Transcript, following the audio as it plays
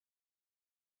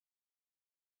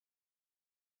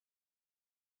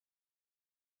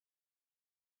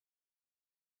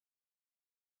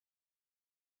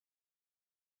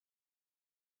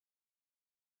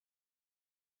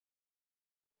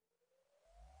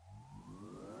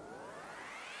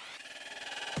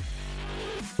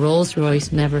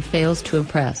Rolls-Royce never fails to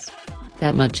impress.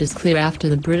 That much is clear after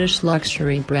the British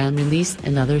luxury brand released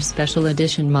another special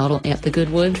edition model at the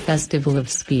Goodwood Festival of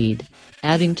Speed,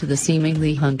 adding to the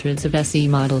seemingly hundreds of SE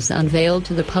models unveiled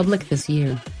to the public this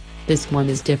year. This one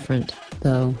is different,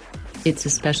 though. It's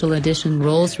a special edition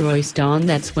Rolls-Royce DAWN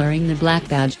that's wearing the Black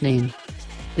Badge name.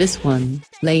 This one,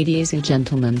 ladies and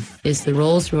gentlemen, is the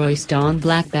Rolls-Royce DAWN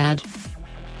Black Badge.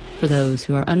 For those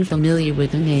who are unfamiliar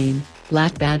with the name,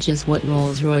 Black Badge is what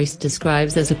Rolls-Royce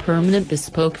describes as a permanent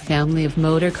bespoke family of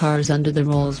motor cars under the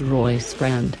Rolls-Royce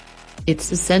brand.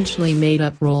 It's essentially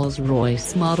made-up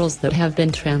Rolls-Royce models that have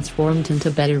been transformed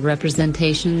into better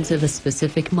representations of a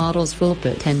specific model's full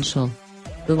potential.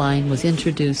 The line was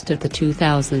introduced at the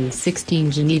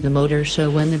 2016 Geneva Motor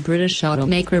Show when the British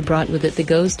automaker brought with it the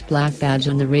Ghost Black Badge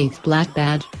and the Wraith Black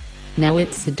Badge. Now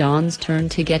it's the Dawn's turn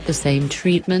to get the same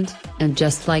treatment, and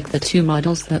just like the two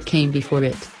models that came before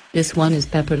it, this one is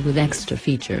peppered with extra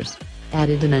features,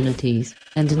 added amenities,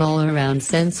 and an all-around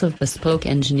sense of bespoke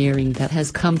engineering that has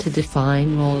come to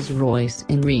define Rolls-Royce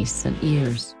in recent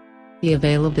years. The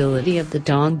availability of the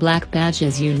DAWN Black Badge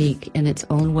is unique in its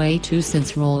own way too,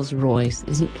 since Rolls-Royce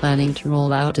isn't planning to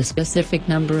roll out a specific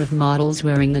number of models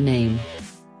wearing the name.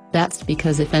 That's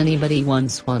because if anybody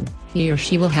wants one, he or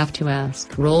she will have to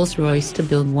ask Rolls-Royce to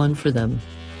build one for them.